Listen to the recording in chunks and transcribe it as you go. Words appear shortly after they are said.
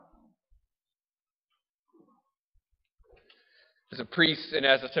As a priest and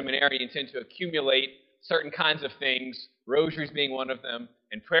as a seminarian, you tend to accumulate certain kinds of things, rosaries being one of them,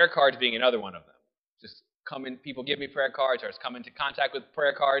 and prayer cards being another one of them. Just people give me prayer cards, or just come into contact with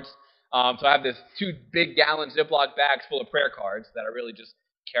prayer cards. So I have this 2 big gallon Ziploc bags full of prayer cards that I really just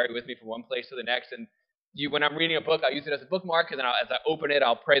carry with me from one place to the next. And when I'm reading a book, I use it as a bookmark, and then as I open it,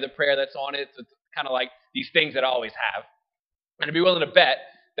 I'll pray the prayer that's on it. So it's kind of like these things that I always have. And I'd be willing to bet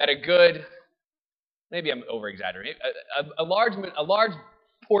that maybe I'm over-exaggerating, a large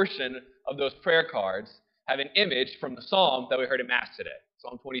portion of those prayer cards have an image from the psalm that we heard in Mass today,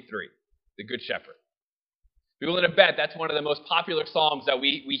 Psalm 23, the Good Shepherd. Be willing to bet that's one of the most popular psalms that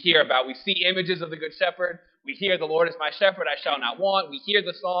we hear about. We see images of the Good Shepherd. We hear, "The Lord is my shepherd, I shall not want." We hear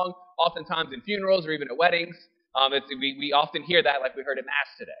the song oftentimes in funerals or even at weddings. We often hear that like we heard in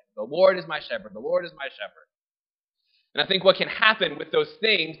Mass today. "The Lord is my shepherd, the Lord is my shepherd." And I think what can happen with those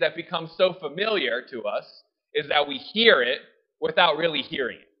things that become so familiar to us is that we hear it without really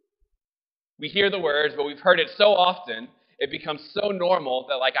hearing it. We hear the words, but we've heard it so often, it becomes so normal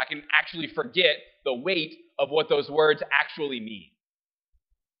that I can actually forget the weight of what those words actually mean.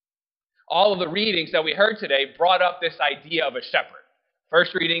 All of the readings that we heard today brought up this idea of a shepherd.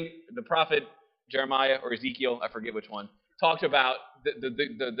 First reading, the prophet Jeremiah or Ezekiel, I forget which one, talked about the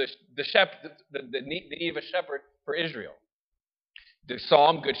need of a shepherd for Israel. The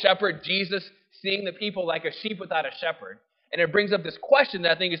psalm, Good Shepherd, Jesus seeing the people like a sheep without a shepherd. And it brings up this question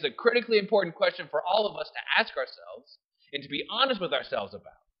that I think is a critically important question for all of us to ask ourselves and to be honest with ourselves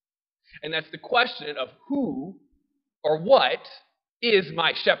about. And that's the question of who or what is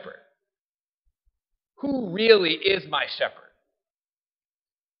my shepherd? Who really is my shepherd?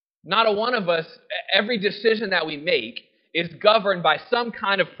 Not a one of us, every decision that we make is governed by some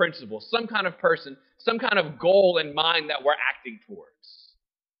kind of principle, some kind of person, some kind of goal in mind that we're acting towards.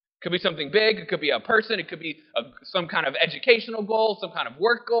 It could be something big, it could be a person, it could be some kind of educational goal, some kind of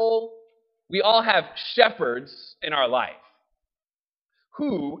work goal. We all have shepherds in our life.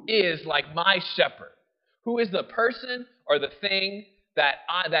 Who is like my shepherd? Who is the person or the thing that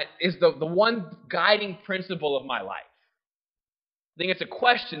is the one guiding principle of my life? I think it's a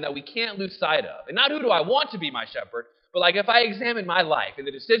question that we can't lose sight of. And not who do I want to be my shepherd, but if I examine my life and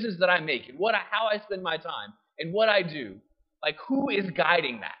the decisions that I make and how I spend my time and what I do, who is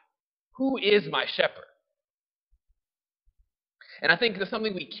guiding that? Who is my shepherd? And I think there's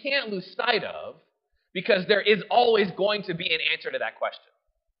something we can't lose sight of because there is always going to be an answer to that question.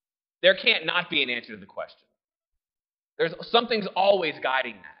 There can't not be an answer to the question. Something's always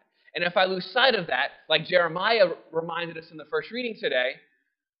guiding that. And if I lose sight of that, like Jeremiah reminded us in the first reading today,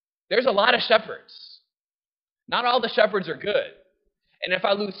 there's a lot of shepherds. Not all the shepherds are good. And if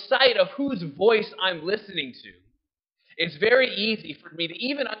I lose sight of whose voice I'm listening to, it's very easy for me to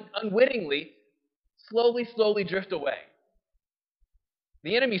even unwittingly slowly drift away.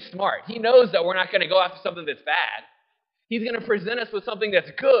 The enemy's smart. He knows that we're not going to go after something that's bad. He's going to present us with something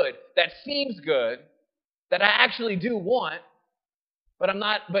that's good, that seems good, that I actually do want, but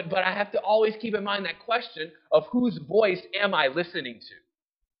I have to always keep in mind that question of whose voice am I listening to?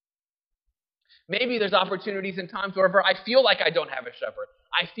 Maybe there's opportunities and times wherever I feel like I don't have a shepherd.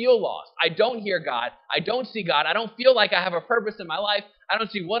 I feel lost. I don't hear God. I don't see God. I don't feel like I have a purpose in my life. I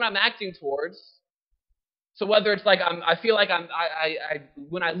don't see what I'm acting towards. So whether it's I feel like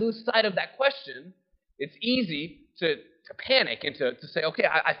when I lose sight of that question, it's easy to panic and to say, okay,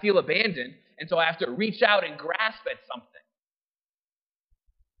 I feel abandoned, and so I have to reach out and grasp at something.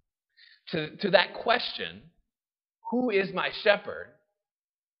 To that question, who is my shepherd?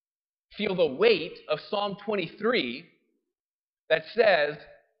 Feel the weight of Psalm 23 that says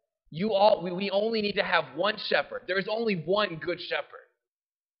we only need to have one shepherd. There is only one good shepherd.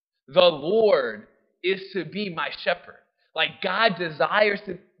 The Lord is to be my shepherd. God desires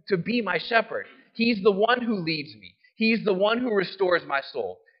to be my shepherd. He's the one who leads me. He's the one who restores my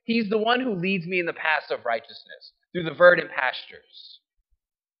soul. He's the one who leads me in the paths of righteousness through the verdant pastures.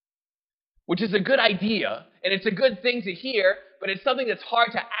 Which is a good idea, and it's a good thing to hear, but it's something that's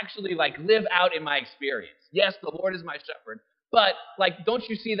hard to actually live out in my experience. Yes, the Lord is my shepherd, but don't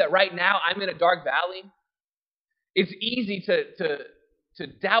you see that right now I'm in a dark valley? It's easy to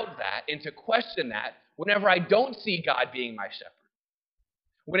doubt that and to question that whenever I don't see God being my shepherd.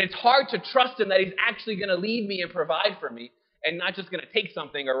 When it's hard to trust him that he's actually going to lead me and provide for me and not just going to take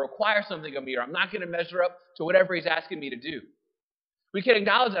something or require something of me, or I'm not going to measure up to whatever he's asking me to do. We can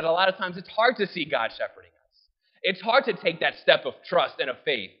acknowledge that a lot of times it's hard to see God shepherding us. It's hard to take that step of trust and of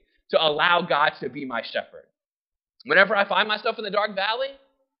faith to allow God to be my shepherd. Whenever I find myself in the dark valley,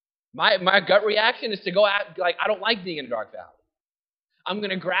 my gut reaction is to go out I don't like being in a dark valley. I'm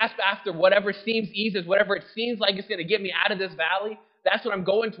going to grasp after whatever seems easiest, whatever it seems like it's going to get me out of this valley. That's what I'm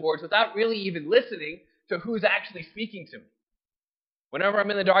going towards without really even listening to who's actually speaking to me. Whenever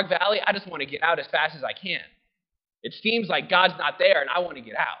I'm in the dark valley, I just want to get out as fast as I can. It seems like God's not there and I want to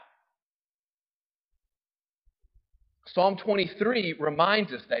get out. Psalm 23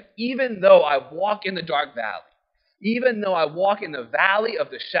 reminds us that even though I walk in the dark valley, even though I walk in the valley of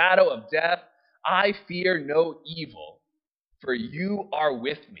the shadow of death, I fear no evil, for you are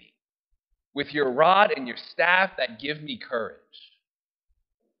with me, with your rod and your staff that give me courage.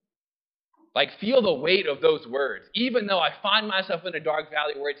 Like, feel the weight of those words. Even though I find myself in a dark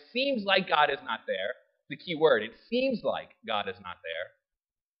valley where it seems like God is not there, the key word, it seems like God is not there.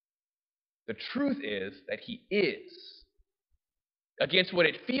 The truth is that he is. Against what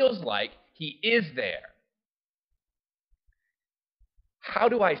it feels like, he is there. How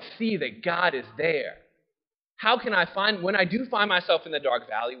do I see that God is there? How can I find, when I do find myself in the dark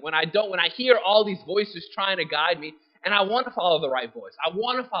valley, when I hear all these voices trying to guide me, and I want to follow the right voice, I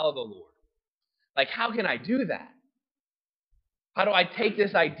want to follow the Lord. Like, how can I do that? How do I take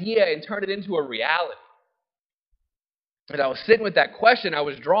this idea and turn it into a reality? As I was sitting with that question, I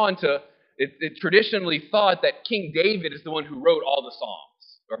was drawn to, it traditionally thought that King David is the one who wrote all the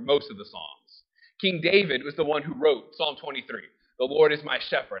Psalms, or most of the Psalms. King David was the one who wrote Psalm 23. The Lord is my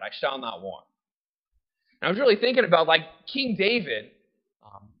shepherd, I shall not want. And I was really thinking about, like, King David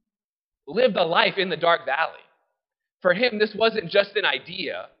lived a life in the dark valley. For him, this wasn't just an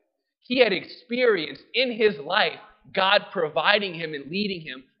idea. He had experienced in his life God providing him and leading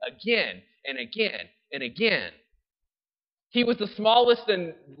him again and again and again. He was the smallest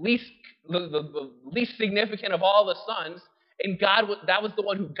and the least significant of all the sons, and that was the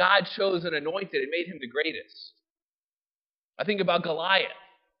one who God chose and anointed and made him the greatest. I think about Goliath,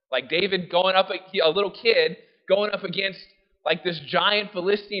 like David going up, a little kid going up against like this giant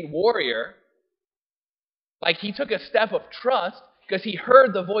Philistine warrior. Like, he took a step of trust because he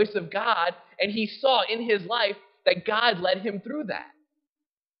heard the voice of God and he saw in his life that God led him through that.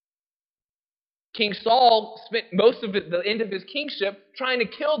 King Saul spent most of the end of his kingship trying to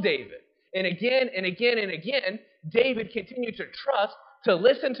kill David. And again and again and again, David continued to trust, to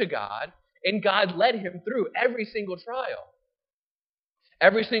listen to God, and God led him through every single trial.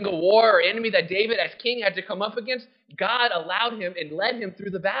 Every single war or enemy that David as king had to come up against, God allowed him and led him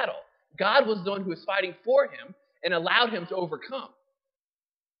through the battle. God was the one who was fighting for him and allowed him to overcome.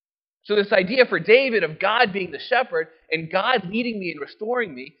 So this idea for David of God being the shepherd and God leading me and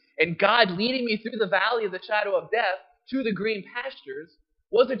restoring me and God leading me through the valley of the shadow of death to the green pastures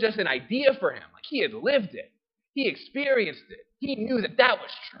wasn't just an idea for him. Like, he had lived it. He experienced it. He knew that that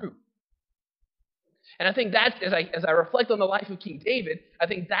was true. And I think that's, as I reflect on the life of King David, I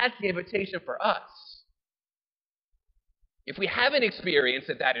think that's the invitation for us. If we haven't experienced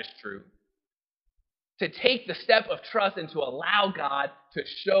that that is true, to take the step of trust and to allow God to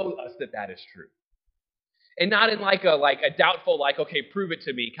show us that that is true. And not in like a doubtful, like, okay, prove it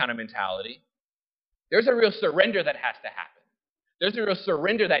to me kind of mentality. There's a real surrender that has to happen. There's a real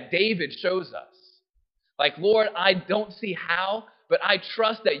surrender that David shows us. Like, Lord, I don't see how, but I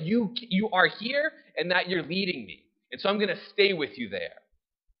trust that you are here and that you're leading me. And so I'm going to stay with you there.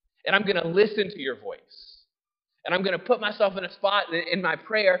 And I'm going to listen to your voice. And I'm going to put myself in a spot in my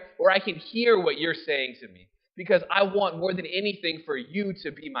prayer where I can hear what you're saying to me, because I want more than anything for you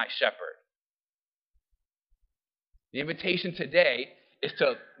to be my shepherd. The invitation today is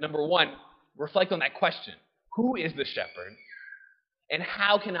to, number one, reflect on that question. Who is the shepherd? And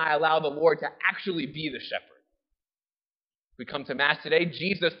how can I allow the Lord to actually be the shepherd? We come to Mass today,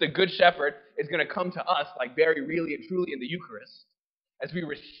 Jesus, the Good Shepherd, is going to come to us like very really and truly in the Eucharist as we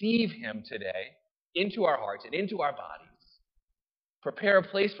receive him today into our hearts and into our bodies. Prepare a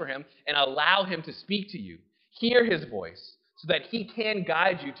place for him and allow him to speak to you. Hear his voice so that he can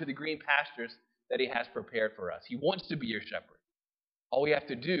guide you to the green pastures that he has prepared for us. He wants to be your shepherd. All we have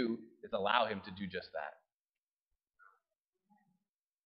to do is allow him to do just that.